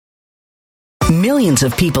Millions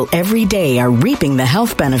of people every day are reaping the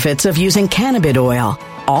health benefits of using cannabis oil,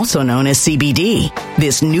 also known as CBD.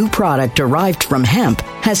 This new product derived from hemp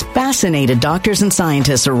has fascinated doctors and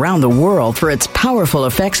scientists around the world for its powerful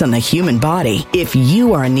effects on the human body. If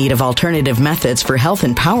you are in need of alternative methods for health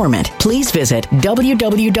empowerment, please visit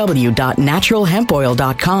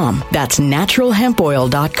www.naturalhempoil.com. That's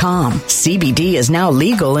naturalhempoil.com. CBD is now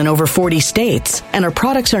legal in over 40 states, and our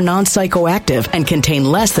products are non-psychoactive and contain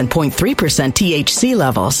less than 0.3% THC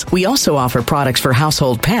levels. We also offer products for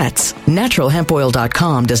household pets.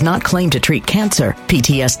 Naturalhempoil.com does not claim to treat cancer,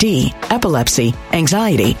 PTSD, epilepsy,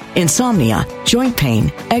 anxiety, insomnia, joint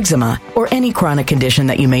pain, eczema, or any chronic condition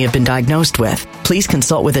that you may have been diagnosed with. Please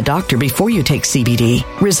consult with a doctor before you take CBD.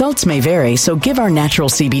 Results may vary, so give our natural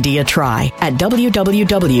CBD a try at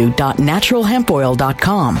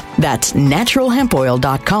www.naturalhempoil.com. That's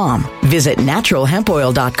naturalhempoil.com. Visit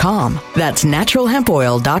naturalhempoil.com. That's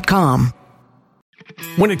naturalhempoil.com.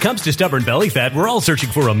 When it comes to stubborn belly fat, we're all searching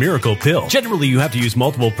for a miracle pill. Generally, you have to use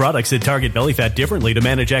multiple products that target belly fat differently to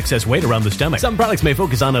manage excess weight around the stomach. Some products may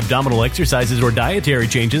focus on abdominal exercises or dietary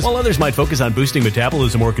changes, while others might focus on boosting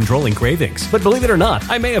metabolism or controlling cravings. But believe it or not,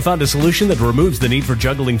 I may have found a solution that removes the need for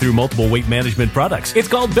juggling through multiple weight management products. It's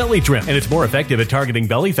called Belly Trim, and it's more effective at targeting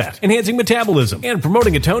belly fat, enhancing metabolism, and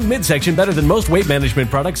promoting a toned midsection better than most weight management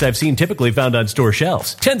products I've seen typically found on store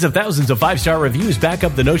shelves. Tens of thousands of 5-star reviews back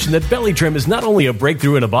up the notion that Belly Trim is not only a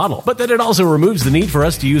breakthrough in a bottle, but that it also removes the need for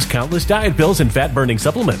us to use countless diet pills and fat-burning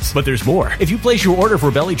supplements. But there's more. If you place your order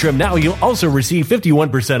for Belly Trim now, you'll also receive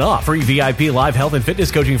 51% off, free VIP live health and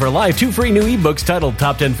fitness coaching for life, 2 free new ebooks titled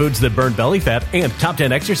Top 10 Foods That Burn Belly Fat and Top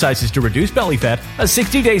 10 Exercises to Reduce Belly Fat, a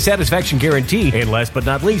 60-day satisfaction guarantee, and last but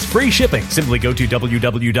not least, free shipping. Simply go to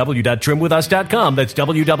www.trimwithus.com. That's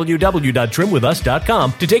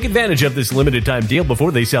www.trimwithus.com to take advantage of this limited time deal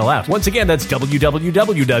before they sell out. Once again, that's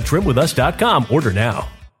www.trimwithus.com. Order now.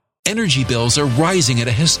 Energy bills are rising at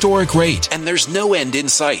a historic rate, and there's no end in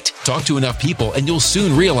sight. Talk to enough people, and you'll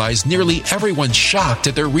soon realize nearly everyone's shocked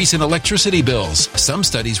at their recent electricity bills. Some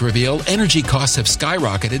studies reveal energy costs have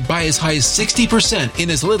skyrocketed by as high as 60%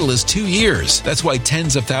 in as little as 2 years. That's why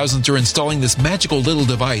tens of thousands are installing this magical little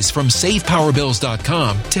device from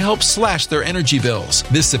SavePowerBills.com to help slash their energy bills.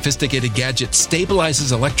 This sophisticated gadget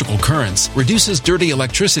stabilizes electrical currents, reduces dirty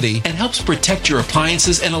electricity, and helps protect your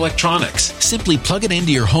appliances and electronics. Simply plug it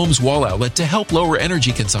into your home's wall outlet to help lower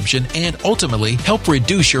energy consumption and ultimately help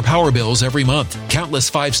reduce your power bills every month.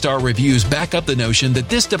 Countless 5-star reviews back up the notion that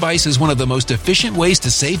this device is one of the most efficient ways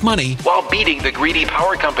to save money while beating the greedy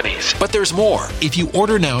power companies. But there's more. If you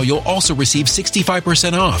order now, you'll also receive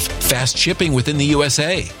 65% off, fast shipping within the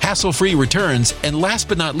USA, hassle-free returns, and last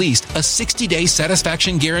but not least, a 60-day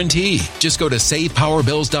satisfaction guarantee. Just go to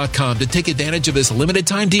SavePowerBills.com to take advantage of this limited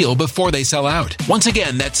time deal before they sell out. Once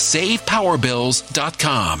again, that's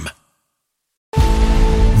SavePowerBills.com.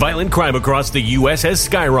 Violent crime across the U.S. has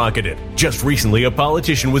skyrocketed. Just recently, a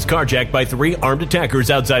politician was carjacked by 3 armed attackers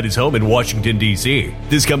outside his home in Washington, D.C.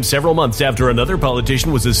 This comes several months after another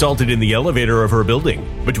politician was assaulted in the elevator of her building.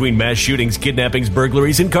 Between mass shootings, kidnappings,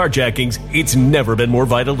 burglaries, and carjackings, it's never been more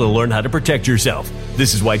vital to learn how to protect yourself.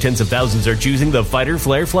 This is why tens of thousands are choosing the Fighter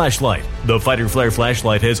Flare flashlight. The Fighter Flare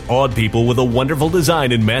flashlight has awed people with a wonderful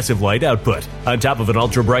design and massive light output. On top of an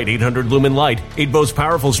ultra-bright 800-lumen light, it boasts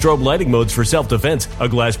powerful strobe lighting modes for self-defense, a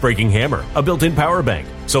glass-breaking hammer, a built-in power bank,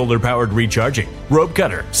 solar-powered recharging, rope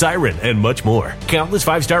cutter, siren, and much more. Countless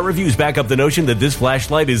 5-star reviews back up the notion that this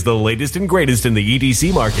flashlight is the latest and greatest in the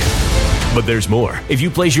EDC market. But there's more. If you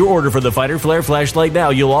place your order for the Fighter Flare flashlight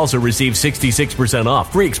now, you'll also receive 66%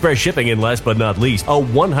 off, free express shipping, and last but not least, a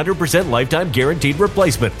 100% lifetime guaranteed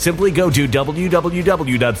replacement. Simply go to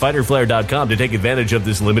www.fighterflare.com to take advantage of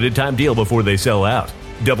this limited time deal before they sell out.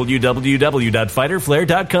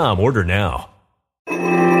 www.fighterflare.com. Order now.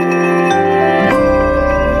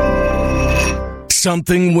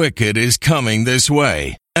 Something wicked is coming this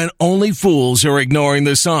way, and only fools are ignoring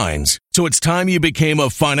the signs. So it's time you became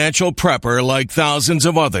a financial prepper like thousands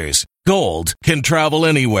of others. Gold can travel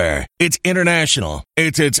anywhere. It's international.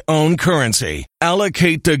 It's its own currency.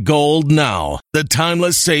 Allocate to gold now, the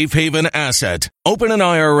timeless safe haven asset. Open an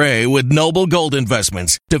IRA with Noble Gold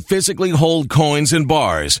Investments to physically hold coins and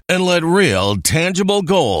bars and let real, tangible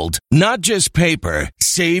gold, not just paper,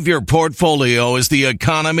 Save your portfolio as the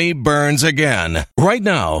economy burns again. Right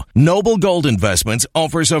now, Noble Gold Investments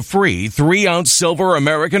offers a free 3-ounce silver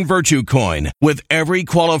American Virtue coin with every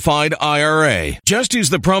qualified IRA. Just use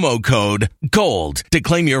the promo code GOLD to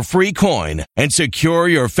claim your free coin and secure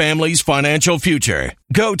your family's financial future.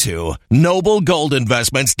 Go to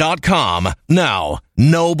noblegoldinvestments.com now.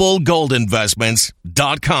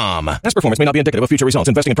 noblegoldinvestments.com. Past performance may not be indicative of future results.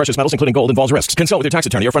 Investing in precious metals, including gold, involves risks. Consult with your tax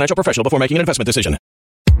attorney or financial professional before making an investment decision.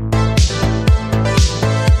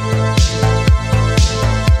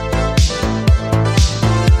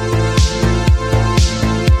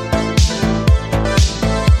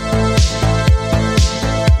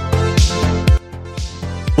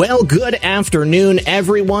 Well, good afternoon,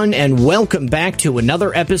 everyone, and welcome back to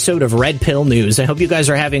another episode of Red Pill News. I hope you guys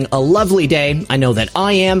are having a lovely day. I know that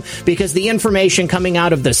I am, because the information coming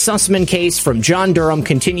out of the Sussman case from John Durham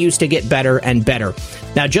continues to get better and better.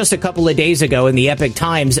 Now, just a couple of days ago in the Epic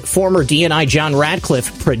Times, former DNI John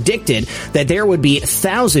Ratcliffe predicted that there would be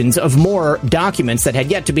thousands of more documents that had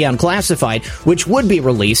yet to be unclassified, which would be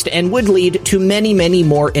released and would lead to many, many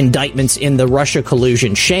more indictments in the Russia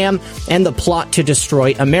collusion sham and the plot to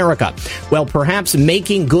destroy America. Well, perhaps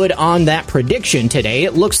making good on that prediction today,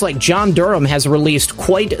 it looks like John Durham has released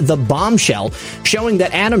quite the bombshell, showing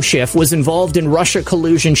that Adam Schiff was involved in Russia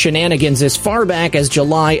collusion shenanigans as far back as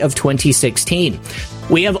July of 2016.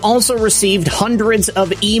 We have also received hundreds of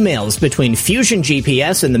emails between Fusion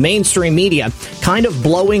GPS and the mainstream media, kind of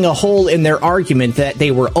blowing a hole in their argument that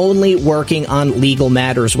they were only working on legal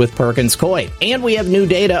matters with Perkins Coie. And we have new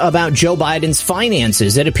data about Joe Biden's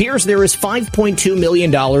finances. It appears there is $5.2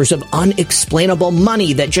 million of unexplainable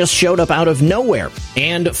money that just showed up out of nowhere.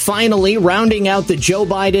 And finally, rounding out the Joe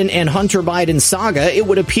Biden and Hunter Biden saga, it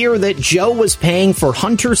would appear that Joe was paying for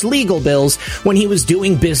Hunter's legal bills when he was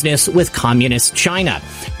doing business with communist China.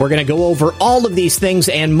 We're going to go over all of these things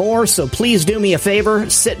and more, so please do me a favor,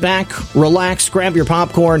 sit back, relax, grab your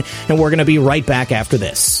popcorn, and we're going to be right back after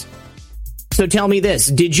this. So tell me this,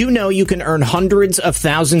 did you know you can earn hundreds of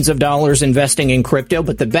thousands of dollars investing in crypto,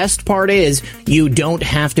 but the best part is you don't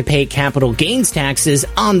have to pay capital gains taxes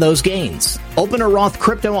on those gains? Open a Roth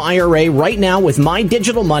crypto IRA right now with My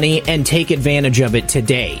Digital Money and take advantage of it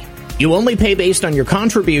today. You only pay based on your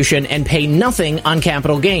contribution and pay nothing on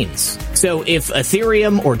capital gains. So if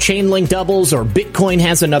Ethereum or Chainlink doubles or Bitcoin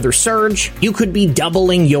has another surge, you could be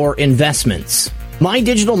doubling your investments. My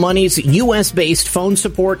Digital Money's US-based phone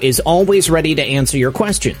support is always ready to answer your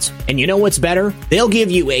questions. And you know what's better? They'll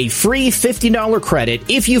give you a free $50 credit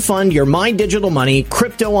if you fund your My Digital Money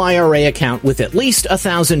crypto IRA account with at least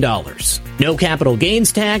 $1,000. No capital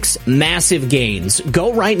gains tax, massive gains.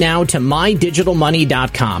 Go right now to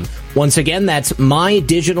mydigitalmoney.com. Once again, that's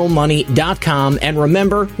mydigitalmoney.com. And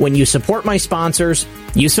remember, when you support my sponsors,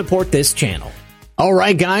 you support this channel. All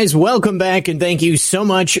right, guys, welcome back, and thank you so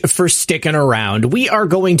much for sticking around. We are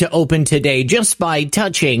going to open today just by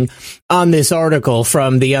touching on this article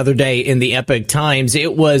from the other day in the Epic Times.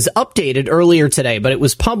 It was updated earlier today, but it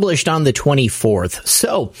was published on the 24th.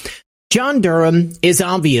 So, John Durham is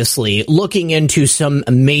obviously looking into some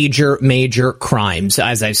major crimes.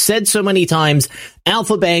 As I've said so many times,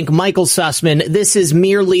 Alpha Bank, Michael Sussman, this is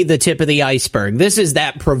merely the tip of the iceberg. This is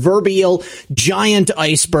that proverbial giant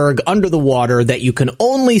iceberg under the water that you can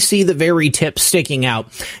only see the very tip sticking out.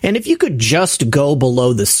 And if you could just go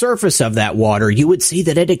below the surface of that water, you would see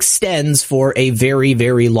that it extends for a very,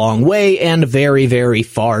 very long way and very, very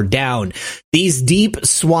far down. These deep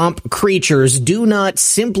swamp creatures do not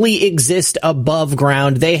simply exist above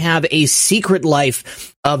ground. They have a secret life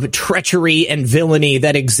of treachery and villainy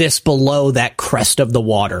that exists below that crest of the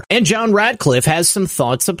water. And John Ratcliffe has some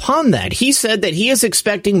thoughts upon that. He said that he is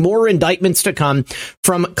expecting more indictments to come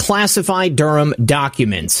from classified Durham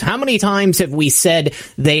documents. How many times have we said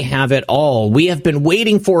they have it all? We have been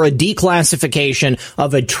waiting for a declassification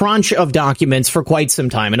of a tranche of documents for quite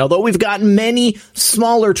some time. And although we've gotten many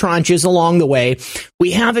smaller tranches along the way,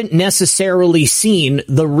 we haven't necessarily seen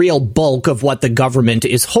the real bulk of what the government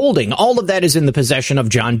is holding. All of that is in the possession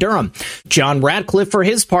of John Durham. John Ratcliffe, for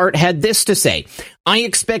his part, had this to say: I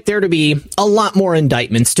expect there to be a lot more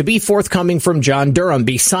indictments to be forthcoming from John Durham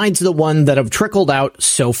besides the one that have trickled out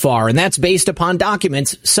so far. And that's based upon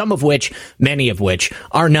documents, some of which, many of which,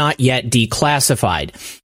 are not yet declassified.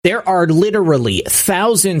 There are literally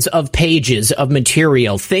thousands of pages of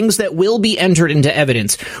material, things that will be entered into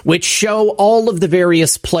evidence, which show all of the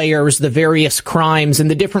various players, the various crimes, and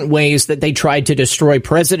the different ways that they tried to destroy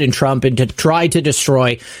President Trump and to try to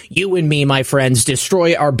destroy you and me, my friends,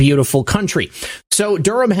 destroy our beautiful country. So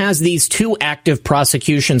Durham has these two active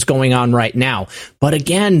prosecutions going on right now. But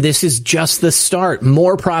again, this is just the start.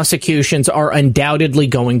 More prosecutions are undoubtedly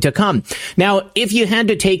going to come. Now, if you had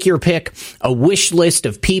to take your pick, a wish list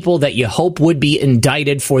of people that you hope would be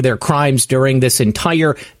indicted for their crimes during this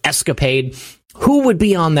entire escapade, who would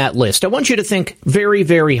be on that list? I want you to think very,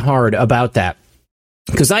 very hard about that.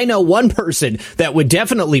 Because I know one person that would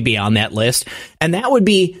definitely be on that list, and that would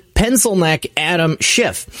be pencil neck Adam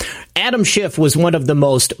Schiff. Adam Schiff was one of the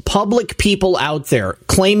most public people out there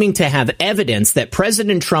claiming to have evidence that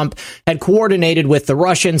President Trump had coordinated with the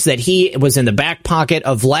Russians, that he was in the back pocket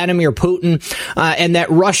of Vladimir Putin, and that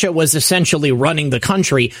Russia was essentially running the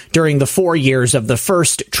country during the 4 years of the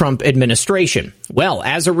first Trump administration. Well,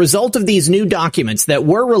 as a result of these new documents that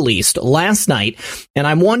were released last night, and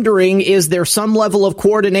I'm wondering, is there some level of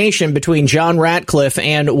coordination between John Ratcliffe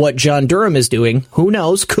and what John Durham is doing? Who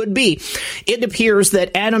knows? Could be. It appears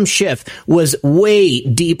that Adam Schiff was way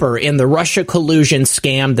deeper in the Russia collusion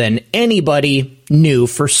scam than anybody knew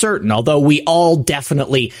for certain, although we all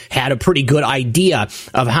definitely had a pretty good idea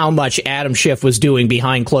of how much Adam Schiff was doing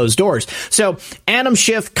behind closed doors. So Adam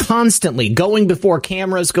Schiff constantly going before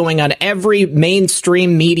cameras, going on every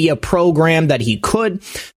mainstream media program that he could,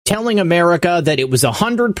 telling America that it was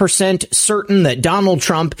 100% certain that Donald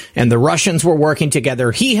Trump and the Russians were working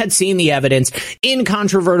together. He had seen the evidence,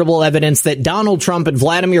 incontrovertible evidence, that Donald Trump and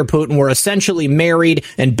Vladimir Putin were essentially married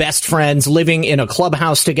and best friends, living in a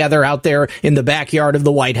clubhouse together out there in the backyard of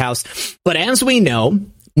the White House. But as we know,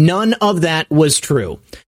 none of that was true.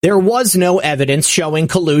 There was no evidence showing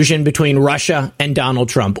collusion between Russia and Donald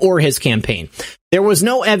Trump or his campaign. There was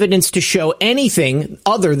no evidence to show anything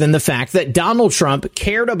other than the fact that Donald Trump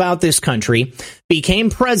cared about this country, became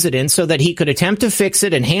president so that he could attempt to fix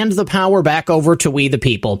it and hand the power back over to we the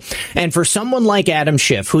people. And for someone like Adam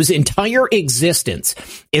Schiff, whose entire existence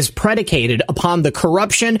is predicated upon the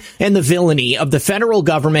corruption and the villainy of the federal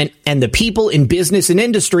government and the people in business and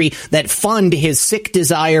industry that fund his sick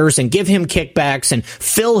desires and give him kickbacks and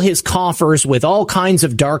fill his coffers with all kinds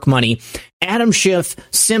of dark money, Adam Schiff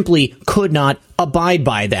simply could not abide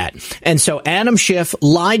by that. And so Adam Schiff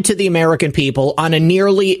lied to the American people on a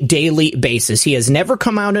nearly daily basis. He has never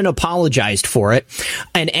come out and apologized for it.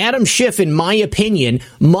 And Adam Schiff, in my opinion,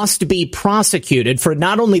 must be prosecuted for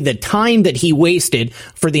not only the time that he wasted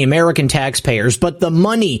for the American taxpayers, but the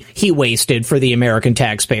money he wasted for the American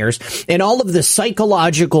taxpayers and all of the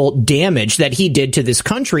psychological damage that he did to this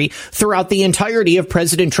country throughout the entirety of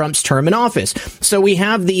President Trump's term in office. So we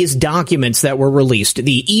have these documents that were released,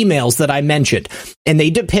 the emails that I mentioned, and they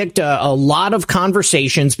depict a lot of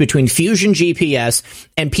conversations between Fusion GPS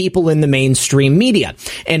and people in the mainstream media.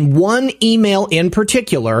 And one email in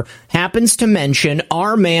particular happens to mention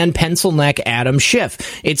our man, pencil neck Adam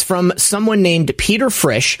Schiff. It's from someone named Peter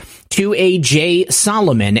Frisch to a J.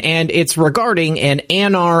 Solomon, and it's regarding an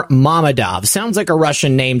Anar Mammadov. Sounds like a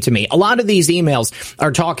Russian name to me. A lot of these emails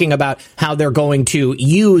are talking about how they're going to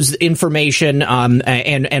use information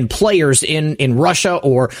and players in Russia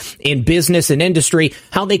or in business and industry,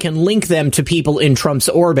 how they can link them to people in Trump's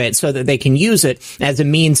orbit so that they can use it as a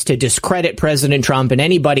means to discredit President Trump and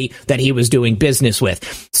anybody that he was doing business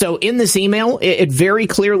with. So in this email, it very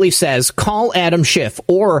clearly says, call Adam Schiff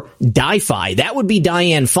or DiFi. That would be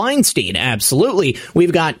Dianne Feinstein. Absolutely.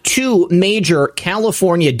 We've got two major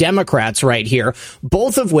California Democrats right here,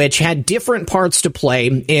 both of which had different parts to play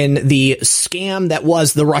in the scam that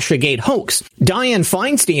was the Russiagate hoax. Dianne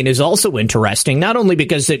Feinstein is also interesting, not only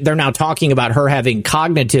because they're now talking about her having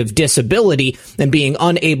cognitive disability and being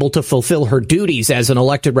unable to fulfill her duties as an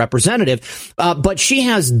elected representative, but she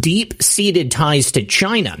has deep-seated ties to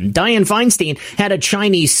China. Dianne Feinstein had a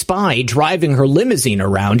Chinese spy driving her limousine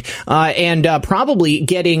around and probably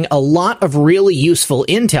getting a lot of really useful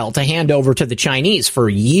intel to hand over to the Chinese for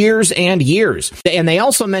years and years. And they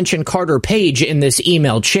also mentioned Carter Page in this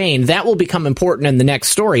email chain. That will become important in the next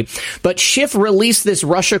story. But Schiff released this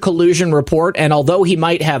Russia collusion report, and although he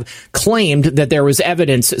might have claimed that there was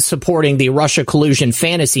evidence supporting the Russia collusion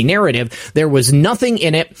fantasy narrative, there was nothing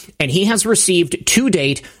in it, and he has received to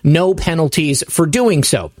date no penalties for doing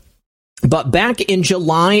so. But back in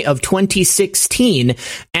July of 2016,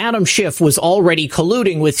 Adam Schiff was already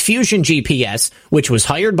colluding with Fusion GPS, which was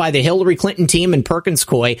hired by the Hillary Clinton team and Perkins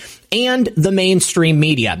Coie and the mainstream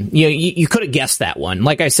media. You could have guessed that one.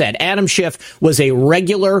 Like I said, Adam Schiff was a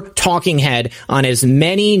regular talking head on as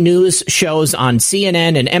many news shows on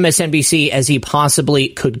CNN and MSNBC as he possibly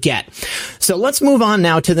could get. So let's move on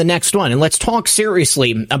now to the next one, and let's talk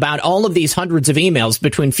seriously about all of these hundreds of emails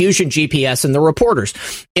between Fusion GPS and the reporters.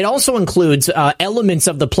 It also includes includes elements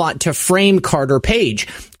of the plot to frame Carter Page.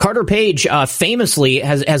 Carter Page famously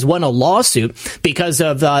has won a lawsuit because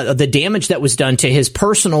of the damage that was done to his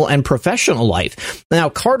personal and professional life. Now,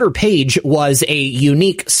 Carter Page was a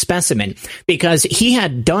unique specimen because he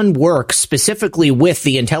had done work specifically with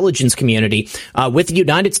the intelligence community, with the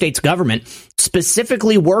United States government,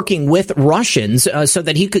 specifically working with Russians so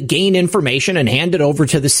that he could gain information and hand it over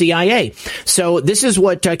to the CIA. So this is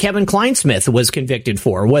what Kevin Kleinsmith was convicted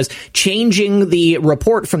for, was changing the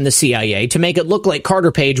report from the CIA to make it look like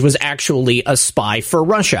Carter Page was actually a spy for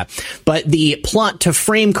Russia. But the plot to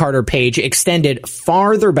frame Carter Page extended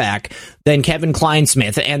farther back than Kevin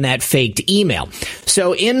Kleinsmith and that faked email.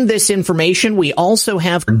 So in this information, we also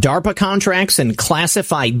have DARPA contracts and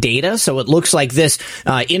classified data. So it looks like this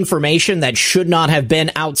information that should not have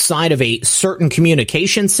been outside of a certain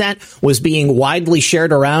communication set was being widely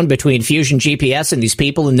shared around between Fusion GPS and these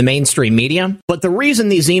people in the mainstream media. But the reason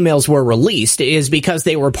these emails were released is because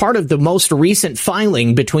they were part of the most recent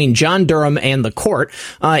filing between John Durham and the court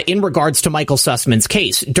in regards to Michael Sussman's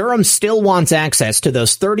case. Durham still wants access to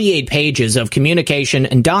those 38 pages of communication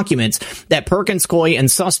and documents that Perkins Coie and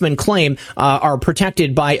Sussman claim are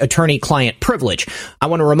protected by attorney-client privilege. I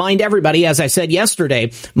want to remind everybody, as I said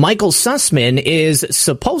yesterday, Michael Sussman is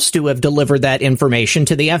supposed to have delivered that information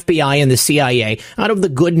to the FBI and the CIA out of the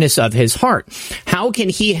goodness of his heart. How can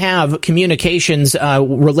he have communications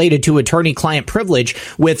related to attorney-client privilege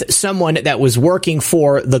with someone that was working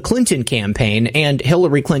for the Clinton campaign and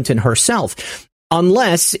Hillary Clinton herself,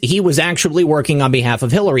 unless he was actually working on behalf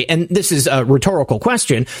of Hillary? And this is a rhetorical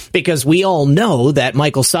question because we all know that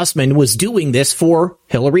Michael Sussman was doing this for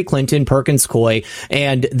Hillary Clinton, Perkins Coie,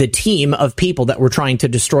 and the team of people that were trying to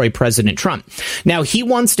destroy President Trump. Now, he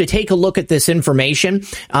wants to take a look at this information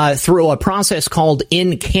through a process called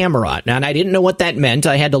in camera. And I didn't know what that meant.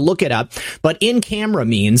 I had to look it up. But in camera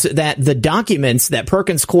means that the documents that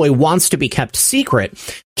Perkins Coie wants to be kept secret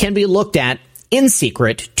can be looked at in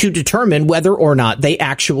secret to determine whether or not they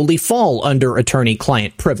actually fall under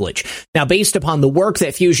attorney-client privilege. Now, based upon the work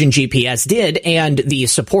that Fusion GPS did and the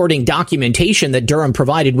supporting documentation that Durham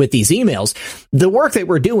provided with these emails, the work they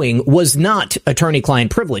were doing was not attorney-client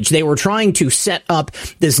privilege. They were trying to set up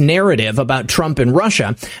this narrative about Trump and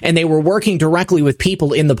Russia, and they were working directly with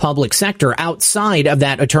people in the public sector outside of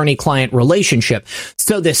that attorney-client relationship.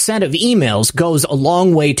 So this set of emails goes a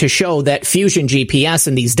long way to show that Fusion GPS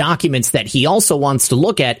and these documents that he also wants to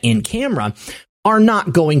look at in camera are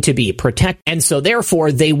not going to be protected. And so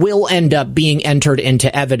therefore, they will end up being entered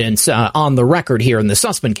into evidence on the record here in the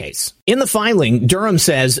Sussman case. In the filing, Durham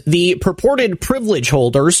says the purported privilege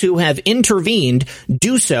holders who have intervened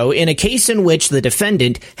do so in a case in which the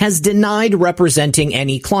defendant has denied representing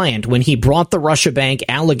any client when he brought the Russia Bank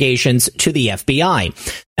allegations to the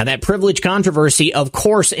FBI. Now, that privilege controversy, of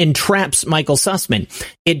course, entraps Michael Sussman.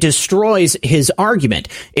 It destroys his argument.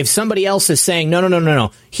 If somebody else is saying,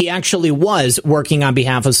 no, he actually was working on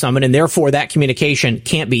behalf of someone, and therefore that communication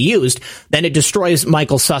can't be used, then it destroys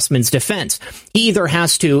Michael Sussman's defense. He either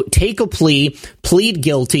has to take a plea, plead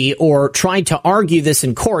guilty, or try to argue this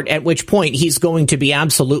in court, at which point he's going to be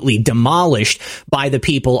absolutely demolished by the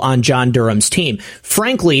people on John Durham's team.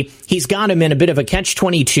 Frankly, he's got him in a bit of a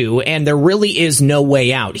catch-22, and there really is no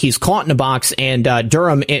way out. He's caught in a box, and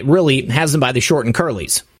Durham, it really has him by the short and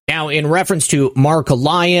curlies. Now, in reference to Mark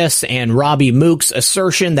Elias and Robbie Mook's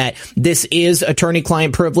assertion that this is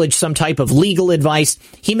attorney-client privilege, some type of legal advice,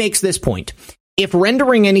 he makes this point. If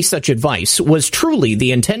rendering any such advice was truly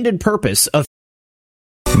the intended purpose of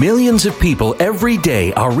Millions of people every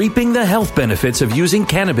day are reaping the health benefits of using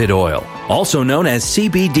cannabis oil, also known as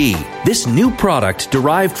CBD. This new product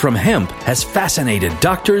derived from hemp has fascinated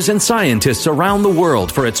doctors and scientists around the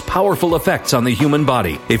world for its powerful effects on the human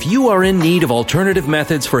body. If you are in need of alternative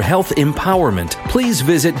methods for health empowerment, please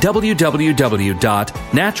visit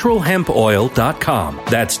www.naturalhempoil.com.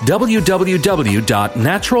 That's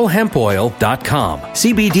www.naturalhempoil.com.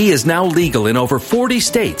 CBD is now legal in over 40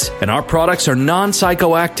 states, and our products are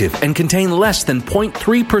non-psychoactive and contain less than 0.3%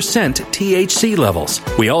 THC levels.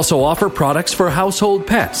 We also offer products for household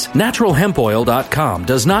pets. NaturalHempOil.com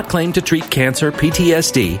does not claim to treat cancer,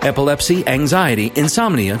 PTSD, epilepsy, anxiety,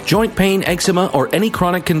 insomnia, joint pain, eczema, or any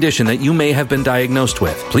chronic condition that you may have been diagnosed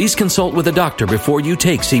with. Please consult with a doctor before you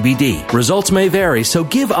take CBD. Results may vary, so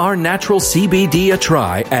give our natural CBD a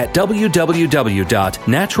try at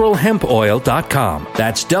www.naturalhempoil.com.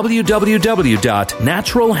 That's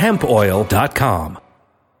www.naturalhempoil.com.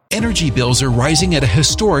 Energy bills are rising at a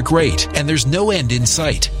historic rate, and there's no end in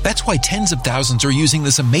sight. That's That's why tens of thousands are using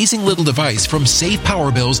this amazing little device from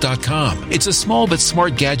SavePowerBills.com. It's a small but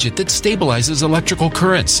smart gadget that stabilizes electrical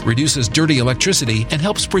currents, reduces dirty electricity, and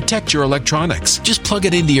helps protect your electronics. Just plug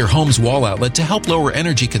it into your home's wall outlet to help lower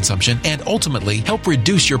energy consumption and ultimately help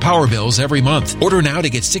reduce your power bills every month. Order now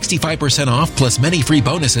to get 65% off plus many free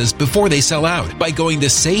bonuses before they sell out by going to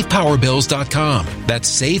SavePowerBills.com.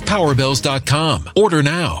 That's SavePowerBills.com. Order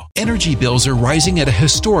now. Energy bills are rising at a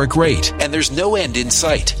historic rate, and there's no end in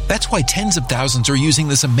sight. That's why tens of thousands are using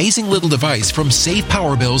this amazing little device from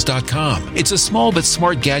SavePowerBills.com. It's a small but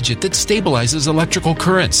smart gadget that stabilizes electrical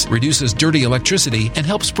currents, reduces dirty electricity, and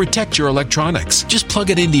helps protect your electronics. Just plug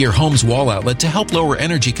it into your home's wall outlet to help lower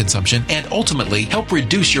energy consumption and ultimately help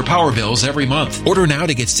reduce your power bills every month. Order now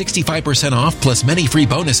to get 65% off plus many free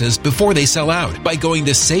bonuses before they sell out by going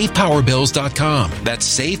to SavePowerBills.com.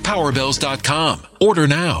 That's SavePowerBills.com. Order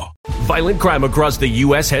now. Violent crime across the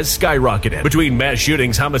U.S. has skyrocketed. Between mass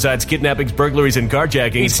shootings, homicides, kidnappings, burglaries, and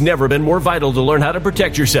carjackings, it's never been more vital to learn how to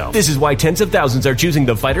protect yourself. This is why tens of thousands are choosing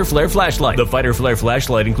the Fighter Flare flashlight. The Fighter Flare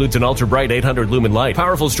flashlight includes an ultra-bright 800-lumen light,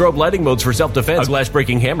 powerful strobe lighting modes for self-defense, a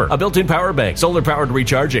glass-breaking hammer, a built-in power bank, solar-powered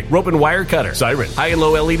recharging, rope and wire cutter, siren, high and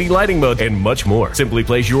low LED lighting mode, and much more. Simply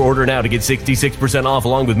place your order now to get 66% off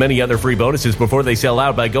along with many other free bonuses before they sell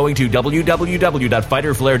out by going to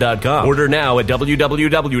www.fighterflare.com. Order now at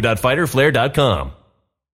www.fighterflare.com.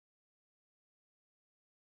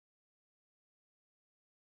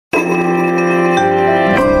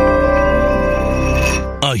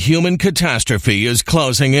 A human catastrophe is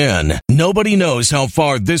closing in. Nobody knows how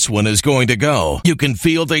far this one is going to go. You can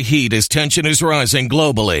feel the heat as tension is rising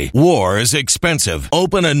globally. War is expensive.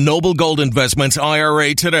 Open a Noble Gold Investments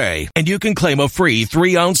IRA today, and you can claim a free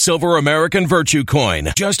 3-ounce silver American Virtue coin.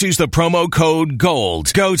 Just use the promo code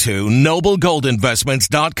GOLD. Go to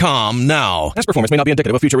noblegoldinvestments.com now. Past performance may not be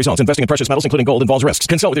indicative of future results. Investing in precious metals, including gold, involves risks.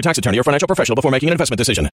 Consult with your tax attorney or financial professional before making an investment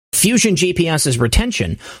decision. Fusion GPS's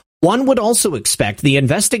retention, one would also expect the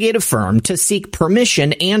investigative firm to seek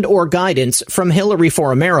permission and or guidance from Hillary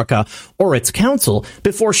for America or its counsel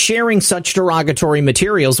before sharing such derogatory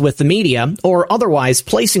materials with the media or otherwise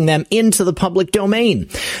placing them into the public domain.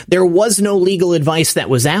 There was no legal advice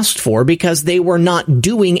that was asked for because they were not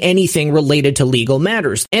doing anything related to legal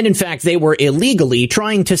matters. And in fact, they were illegally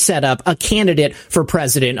trying to set up a candidate for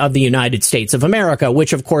president of the United States of America,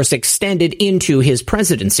 which of course extended into his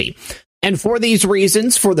presidency. And for these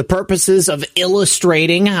reasons, for the purposes of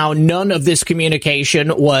illustrating how none of this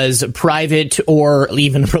communication was private or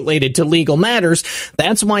even related to legal matters,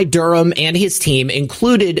 that's why Durham and his team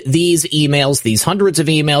included these emails, these hundreds of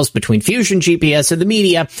emails between Fusion GPS and the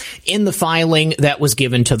media in the filing that was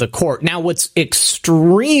given to the court. Now, what's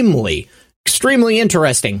extremely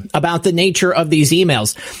interesting about the nature of these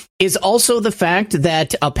emails is also the fact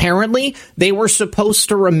that apparently they were supposed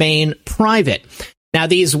to remain private. Now,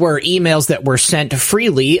 these were emails that were sent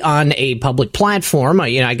freely on a public platform,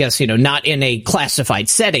 not in a classified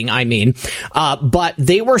setting, but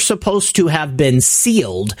they were supposed to have been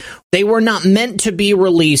sealed. They were not meant to be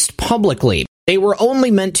released publicly. They were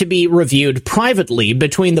only meant to be reviewed privately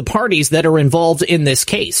between the parties that are involved in this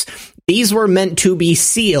case. These were meant to be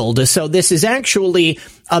sealed, so this is actually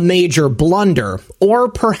a major blunder. Or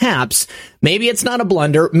perhaps, maybe it's not a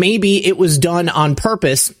blunder, maybe it was done on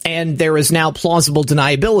purpose, and there is now plausible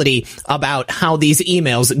deniability about how these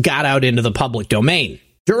emails got out into the public domain.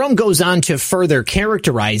 Durham goes on to further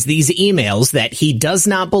characterize these emails that he does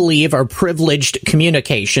not believe are privileged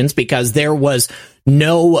communications because there was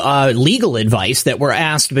no legal advice that were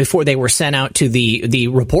asked before they were sent out to the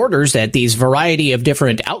reporters at these variety of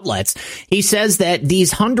different outlets. He says that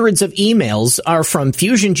these hundreds of emails are from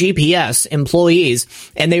Fusion GPS employees,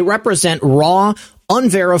 and they represent raw,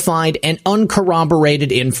 unverified, and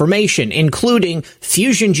uncorroborated information, including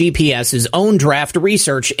Fusion GPS's own draft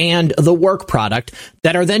research and the work product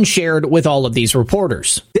that are then shared with all of these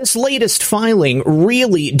reporters. This latest filing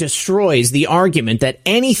really destroys the argument that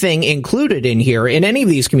anything included in here, in any of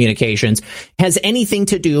these communications, has anything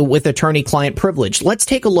to do with attorney-client privilege. Let's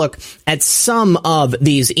take a look at some of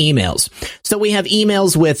these emails. So we have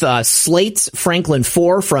emails with Slate's Franklin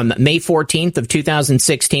 4 from May 14th of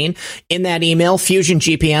 2016. In that email, Fusion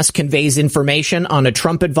GPS conveys information on a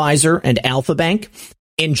Trump advisor and Alpha Bank.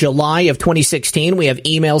 In July of 2016, we have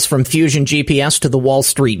emails from Fusion GPS to the Wall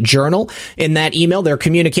Street Journal. In that email, they're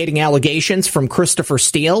communicating allegations from Christopher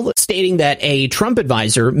Steele stating that a Trump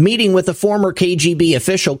advisor meeting with a former KGB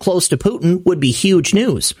official close to Putin would be huge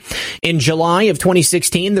news. In July of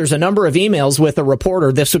 2016, there's a number of emails with a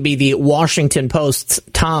reporter. This would be the Washington Post's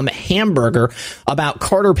Tom Hamburger about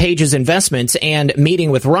Carter Page's investments and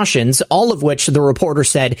meeting with Russians, all of which the reporter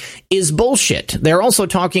said is bullshit. They're also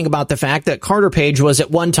talking about the fact that Carter Page was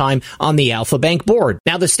at one time on the Alpha Bank board.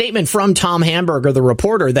 Now, the statement from Tom Hamburger, the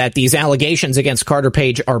reporter, that these allegations against Carter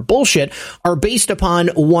Page are bullshit are based upon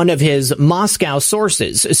one of his Moscow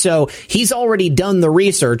sources. So he's already done the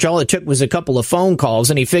research. All it took was a couple of phone calls,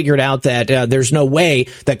 and he figured out that there's no way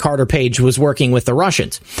that Carter Page was working with the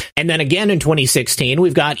Russians. And then again in 2016,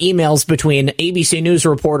 we've got emails between ABC News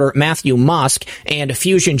reporter Matthew Mosk and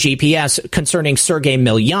Fusion GPS concerning Sergei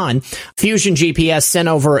Milyan. Fusion GPS sent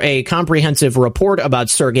over a comprehensive report about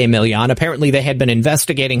Sergei Milyan. Apparently, they had been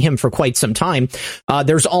investigating him for quite some time.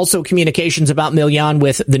 There's also communications about Milyan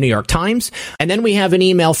with the New York Times. And then we have an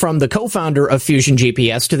email from the co-founder of Fusion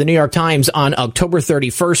GPS to the New York Times on October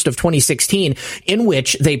 31st of 2016, in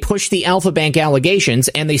which they push the Alpha Bank allegations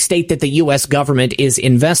and they state that the U.S. government is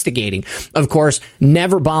investigating. Of course,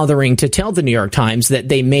 never bothering to tell the New York Times that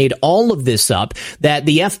they made all of this up, that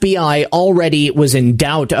the FBI already was in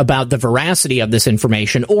doubt about the veracity of this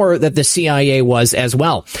information, or that the CIA was as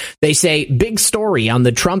well. They say, big story on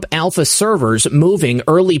the Trump Alpha servers moving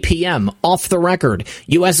early PM, off the record.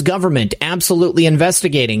 U.S. government absolutely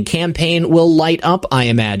investigating. Campaign will light up, I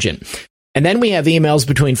imagine. And then we have emails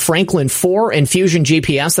between Franklin 4 and Fusion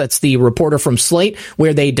GPS, that's the reporter from Slate,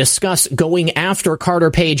 where they discuss going after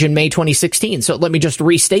Carter Page in May 2016. So let me just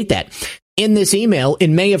restate that. In this email,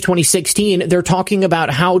 in May of 2016, they're talking about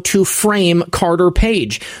how to frame Carter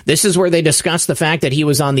Page. This is where they discuss the fact that he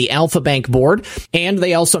was on the Alpha Bank board, and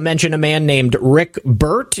they also mention a man named Rick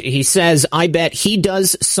Burt. He says, I bet he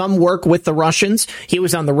does some work with the Russians. He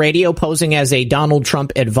was on the radio posing as a Donald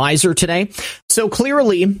Trump advisor today. So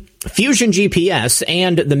clearly, Fusion GPS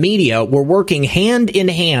and the media were working hand in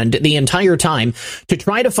hand the entire time to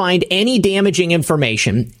try to find any damaging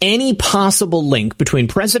information, any possible link between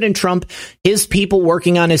President Trump, his people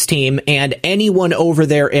working on his team, and anyone over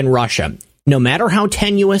there in Russia. No matter how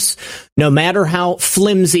tenuous, no matter how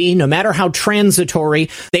flimsy, no matter how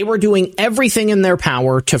transitory, they were doing everything in their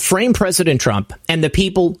power to frame President Trump and the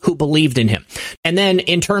people who believed in him. And then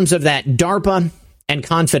in terms of that DARPA and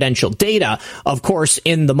confidential data, of course,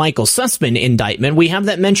 in the Michael Sussman indictment, we have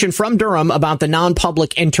that mention from Durham about the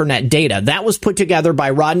non-public internet data. That was put together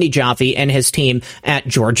by Rodney Jaffe and his team at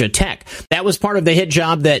Georgia Tech. That was part of the hit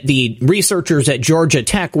job that the researchers at Georgia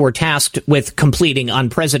Tech were tasked with completing on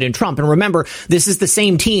President Trump. And remember, this is the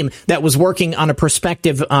same team that was working on a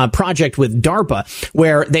prospective project with DARPA,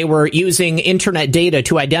 where they were using internet data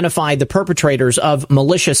to identify the perpetrators of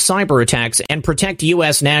malicious cyber attacks and protect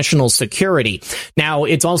U.S. national security. Now,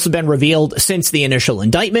 it's also been revealed since the initial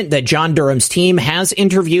indictment that John Durham's team has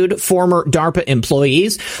interviewed former DARPA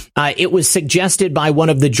employees. It was suggested by one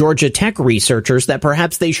of the Georgia Tech researchers that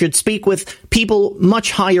perhaps they should speak with people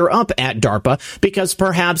much higher up at DARPA, because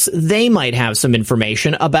perhaps they might have some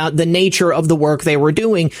information about the nature of the work they were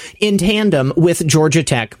doing in tandem with Georgia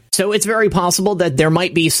Tech. So it's very possible that there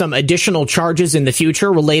might be some additional charges in the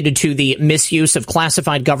future related to the misuse of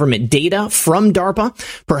classified government data from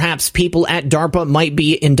DARPA. Perhaps people at DARPA might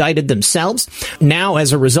be indicted themselves. Now,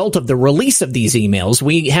 as a result of the release of these emails,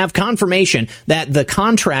 we have confirmation that the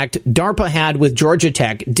contract DARPA had with Georgia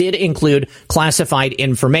Tech did include classified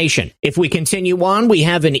information. If we continue on, we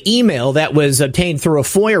have an email that was obtained through a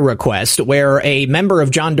FOIA request where a member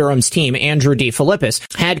of John Durham's team, Andrew D. Philippus,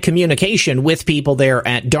 had communication with people there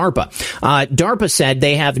at DARPA. DARPA said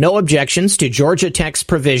they have no objections to Georgia Tech's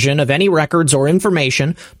provision of any records or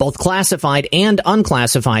information, both classified and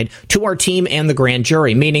unclassified, to our team and the grand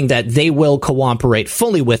jury, meaning that they will cooperate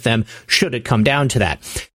fully with them should it come down to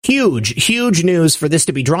that. Huge news for this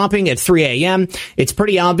to be dropping at 3 a.m. It's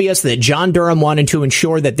pretty obvious that John Durham wanted to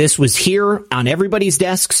ensure that this was here on everybody's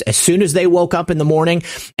desks as soon as they woke up in the morning.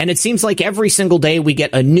 And it seems like every single day we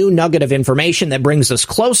get a new nugget of information that brings us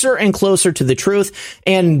closer and closer to the truth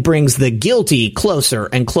and brings the guilty closer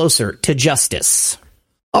and closer to justice.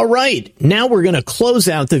 All right, now we're going to close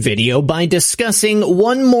out the video by discussing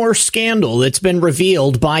one more scandal that's been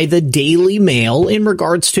revealed by the Daily Mail in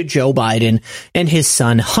regards to Joe Biden and his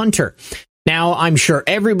son Hunter. Now, I'm sure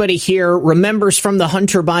everybody here remembers from the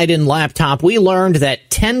Hunter Biden laptop, we learned that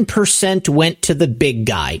 10% went to the big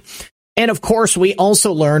guy. And of course, we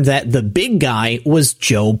also learned that the big guy was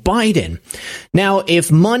Joe Biden. Now,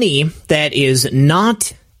 if money that is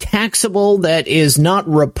not taxable that is not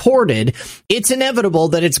reported, it's inevitable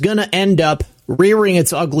that it's going to end up rearing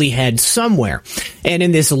its ugly head somewhere. And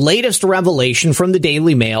in this latest revelation from the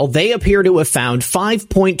Daily Mail, they appear to have found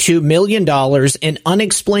 $5.2 million in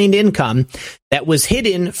unexplained income that was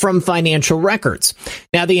hidden from financial records.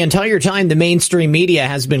 Now, the entire time, the mainstream media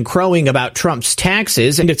has been crowing about Trump's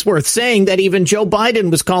taxes, and it's worth saying that even Joe Biden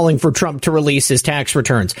was calling for Trump to release his tax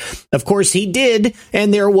returns. Of course, he did,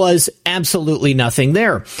 and there was absolutely nothing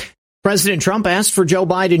there. President Trump asked for Joe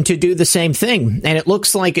Biden to do the same thing, and it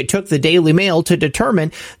looks like it took the Daily Mail to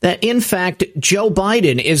determine that, in fact, Joe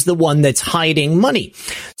Biden is the one that's hiding money.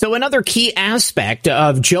 So another key aspect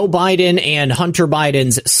of Joe Biden and Hunter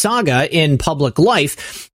Biden's saga in public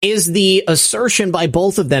life is the assertion by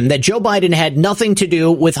both of them that Joe Biden had nothing to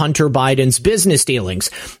do with Hunter Biden's business dealings.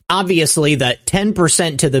 Obviously, the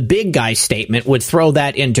 10% to the big guy statement would throw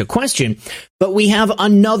that into question. But we have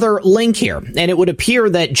another link here, and it would appear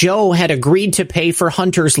that Joe had agreed to pay for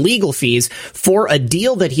Hunter's legal fees for a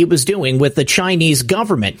deal that he was doing with the Chinese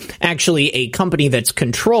government, actually a company that's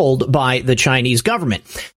controlled by the Chinese government.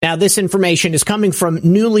 Now, this information is coming from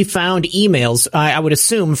newly found emails, I would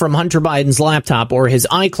assume from Hunter Biden's laptop or his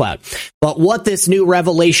iCloud. But what this new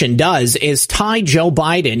revelation does is tie Joe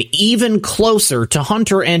Biden even closer to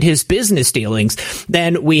Hunter and his business dealings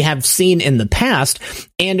than we have seen in the past,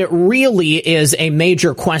 and it really is a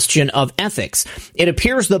major question of ethics. It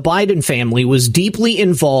appears the Biden family was deeply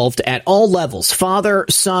involved at all levels, father,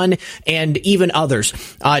 son, and even others,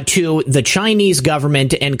 to the Chinese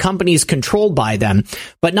government and companies controlled by them.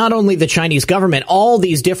 But not only the Chinese government, all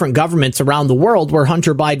these different governments around the world where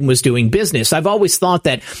Hunter Biden was doing business. I've always thought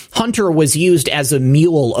that Hunter was used as a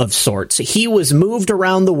mule of sorts. He was moved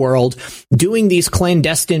around the world doing these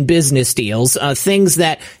clandestine business deals, things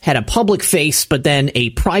that had a public face, but then a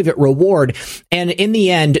private reward. And in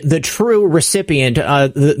the end, the true recipient,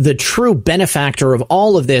 the true benefactor of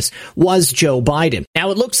all of this was Joe Biden.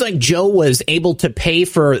 Now, it looks like Joe was able to pay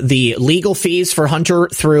for the legal fees for Hunter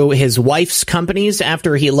through his wife's companies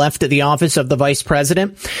after he left the office of the vice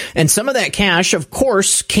president. And some of that cash, of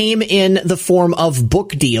course, came in the form of book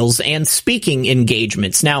deals and speaking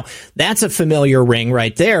engagements. Now, that's a familiar ring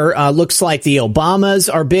right there. Looks like the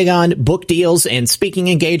Obamas are big on book deals and speaking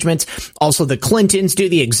engagements. Also, the Clintons do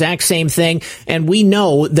the exact same thing. And we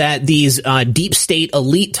know that these deep state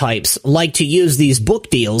elite types like to use these book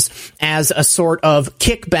deals as a sort of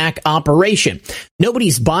kickback operation.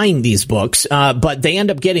 Nobody's buying these books, but they end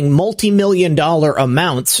up getting multi-million-dollar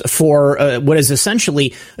amounts for what is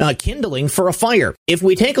essentially kindling for a fire. If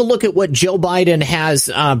we take a look at what Joe Biden has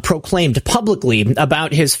proclaimed publicly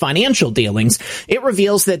about his financial dealings, it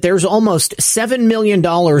reveals that there's almost $7 million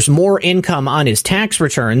more income on his tax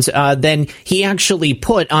returns than he actually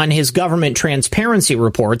put on his government transparency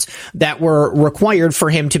reports that were required for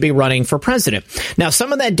him to be running for president. Now,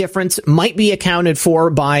 some of that difference might be accounted for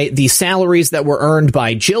by the salaries that were earned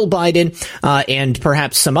by Jill Biden and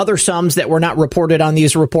perhaps some other sums that were not reported on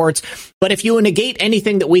these reports. But if you negate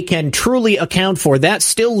anything that we can truly account for, that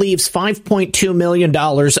still leaves $5.2 million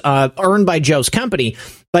earned by Joe's company,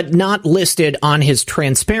 but not listed on his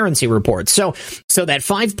transparency report. So that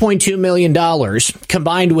 $5.2 million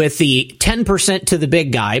combined with the 10% to the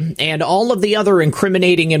big guy and all of the other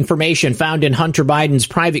incriminating information found in Hunter Biden's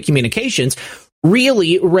private communications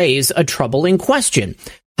really raise a troubling question.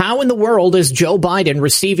 How in the world is Joe Biden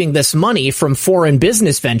receiving this money from foreign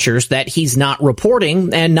business ventures that he's not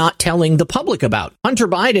reporting and not telling the public about? Hunter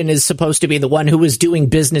Biden is supposed to be the one who is doing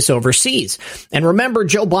business overseas. And remember,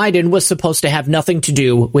 Joe Biden was supposed to have nothing to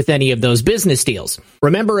do with any of those business deals.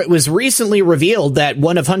 Remember, it was recently revealed that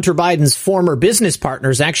one of Hunter Biden's former business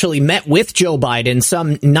partners actually met with Joe Biden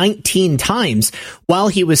some 19 times while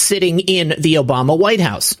he was sitting in the Obama White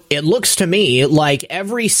House. It looks to me like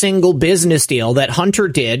every single business deal that Hunter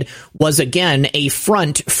did was, again, a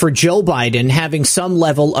front for Joe Biden having some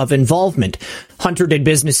level of involvement. Hunter did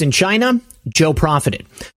business in China, Joe profited.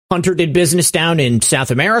 Hunter did business down in South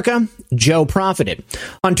America, Joe profited.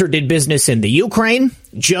 Hunter did business in the Ukraine,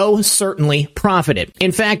 Joe certainly profited.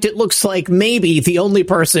 In fact, it looks like maybe the only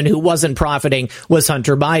person who wasn't profiting was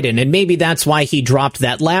Hunter Biden, and maybe that's why he dropped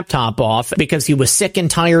that laptop off, because he was sick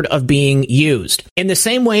and tired of being used. In the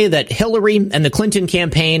same way that Hillary and the Clinton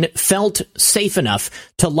campaign felt safe enough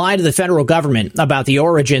to lie to the federal government about the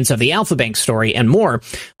origins of the Alpha Bank story and more,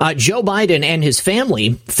 Joe Biden and his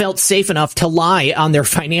family felt safe enough to lie on their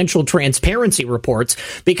financial transparency reports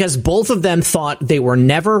because both of them thought they were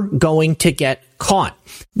never going to get caught.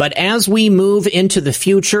 But as we move into the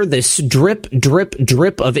future, this drip, drip,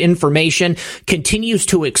 drip of information continues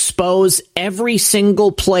to expose every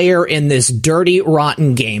single player in this dirty,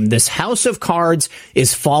 rotten game. This house of cards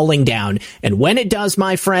is falling down. And when it does,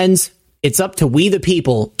 my friends, it's up to we the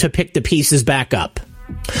people to pick the pieces back up.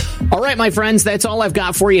 All right, my friends, that's all I've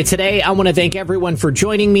got for you today. I want to thank everyone for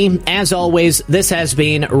joining me. As always, this has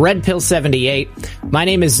been Red Pill 78. My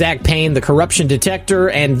name is Zach Payne, the corruption detector,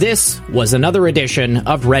 and this was another edition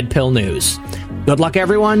of Red Pill News. Good luck,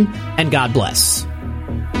 everyone, and God bless.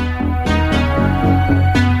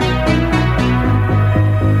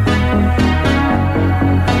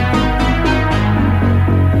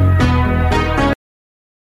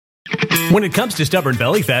 When it comes to stubborn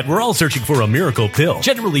belly fat, we're all searching for a miracle pill.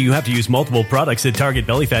 Generally, you have to use multiple products that target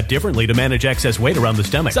belly fat differently to manage excess weight around the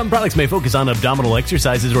stomach. Some products may focus on abdominal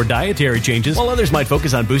exercises or dietary changes, while others might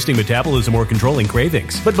focus on boosting metabolism or controlling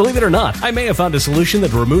cravings. But believe it or not, I may have found a solution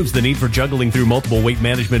that removes the need for juggling through multiple weight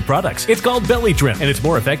management products. It's called Belly Trim, and it's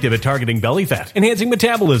more effective at targeting belly fat, enhancing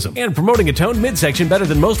metabolism, and promoting a toned midsection better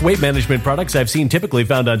than most weight management products I've seen typically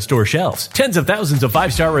found on store shelves. Tens of thousands of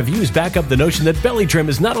 5-star reviews back up the notion that Belly Trim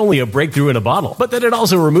is not only a breakthrough in a bottle, but that it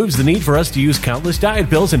also removes the need for us to use countless diet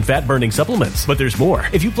pills and fat-burning supplements. But there's more.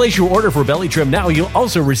 If you place your order for Belly Trim now, you'll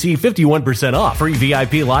also receive 51% off, free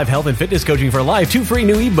VIP live health and fitness coaching for life, 2 free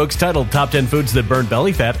new ebooks titled Top 10 Foods That Burn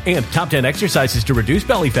Belly Fat and Top 10 Exercises to Reduce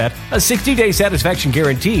Belly Fat, a 60-day satisfaction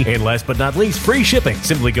guarantee, and last but not least, free shipping.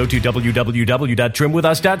 Simply go to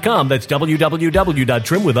www.trimwithus.com. That's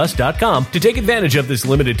www.trimwithus.com to take advantage of this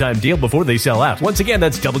limited time deal before they sell out. Once again,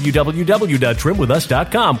 that's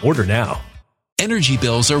www.trimwithus.com. Order now. Energy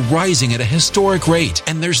bills are rising at a historic rate,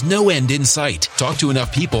 and there's no end in sight. Talk to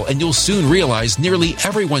enough people, and you'll soon realize nearly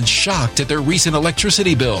everyone's shocked at their recent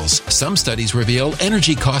electricity bills. Some studies reveal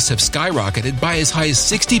energy costs have skyrocketed by as high as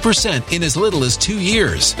 60% in as little as 2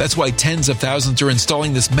 years. That's why tens of thousands are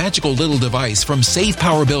installing this magical little device from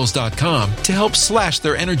SavePowerBills.com to help slash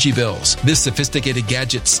their energy bills. This sophisticated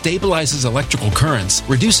gadget stabilizes electrical currents,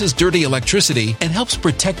 reduces dirty electricity, and helps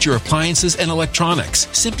protect your appliances and electronics.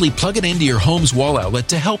 Simply plug it into your home's wall outlet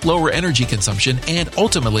to help lower energy consumption and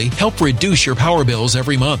ultimately help reduce your power bills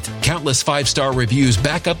every month. Countless 5-star reviews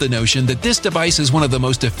back up the notion that this device is one of the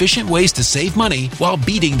most efficient ways to save money while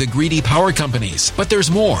beating the greedy power companies. But there's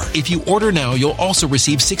more. If you order now, you'll also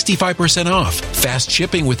receive 65% off, fast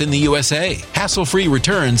shipping within the USA, hassle-free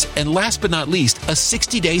returns, and last but not least, a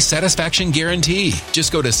 60-day satisfaction guarantee.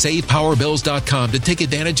 Just go to SavePowerBills.com to take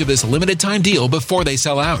advantage of this limited time deal before they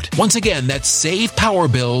sell out. Once again, that's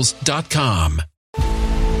SavePowerBills.com.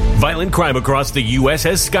 Violent crime across the U.S.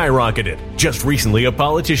 has skyrocketed. Just recently, a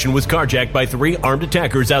politician was carjacked by 3 armed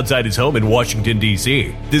attackers outside his home in Washington,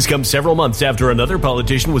 D.C. This comes several months after another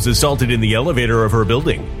politician was assaulted in the elevator of her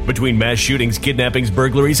building. Between mass shootings, kidnappings,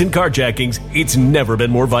 burglaries, and carjackings, it's never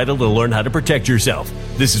been more vital to learn how to protect yourself.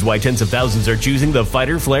 This is why tens of thousands are choosing the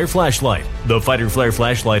Fighter Flare flashlight. The Fighter Flare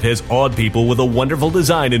flashlight has awed people with a wonderful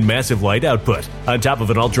design and massive light output. On top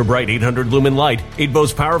of an ultra-bright 800-lumen light, it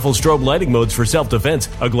boasts powerful strobe lighting modes for self-defense,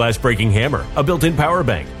 a glass-breaking hammer, a built-in power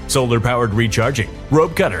bank, solar-powered recharging,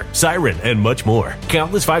 rope cutter, siren, and much more.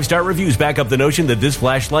 Countless 5-star reviews back up the notion that this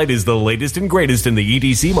flashlight is the latest and greatest in the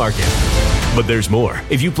EDC market. But there's more.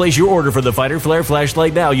 If you place your order for the Fighter Flare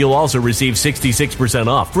flashlight now, you'll also receive 66%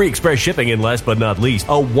 off, free express shipping, and last but not least, a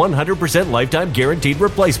 100% lifetime guaranteed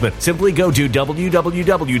replacement. Simply go to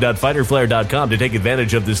www.fighterflare.com to take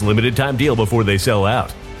advantage of this limited time deal before they sell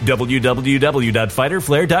out.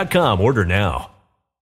 www.fighterflare.com. Order now.